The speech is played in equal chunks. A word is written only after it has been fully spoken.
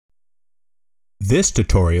This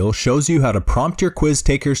tutorial shows you how to prompt your quiz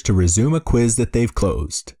takers to resume a quiz that they've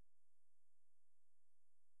closed.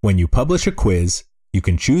 When you publish a quiz, you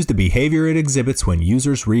can choose the behavior it exhibits when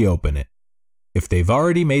users reopen it. If they've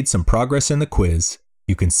already made some progress in the quiz,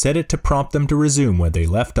 you can set it to prompt them to resume where they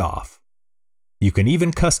left off. You can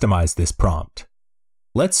even customize this prompt.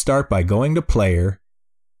 Let's start by going to Player,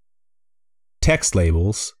 Text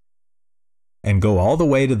Labels, and go all the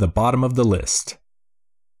way to the bottom of the list.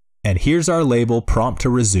 And here's our label, Prompt to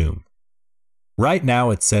Resume. Right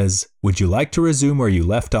now it says, "Would you like to resume where you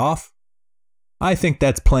left off?" I think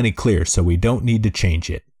that's plenty clear, so we don't need to change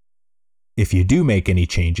it. If you do make any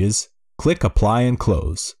changes, click Apply and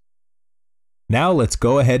Close. Now let's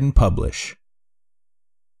go ahead and publish.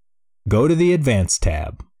 Go to the Advanced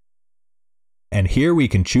tab. And here we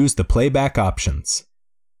can choose the playback options.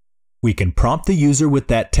 We can prompt the user with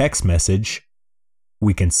that text message.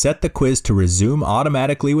 We can set the quiz to resume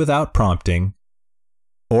automatically without prompting,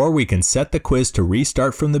 or we can set the quiz to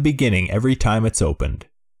restart from the beginning every time it's opened.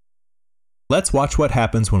 Let's watch what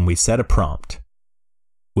happens when we set a prompt.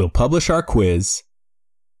 We'll publish our quiz,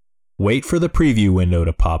 wait for the preview window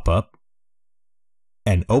to pop up,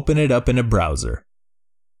 and open it up in a browser.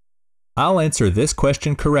 I'll answer this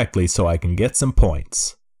question correctly so I can get some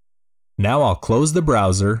points. Now I'll close the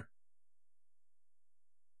browser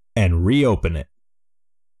and reopen it.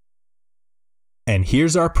 And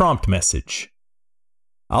here's our prompt message.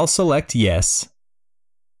 I'll select Yes,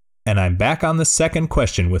 and I'm back on the second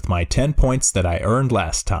question with my 10 points that I earned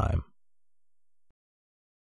last time.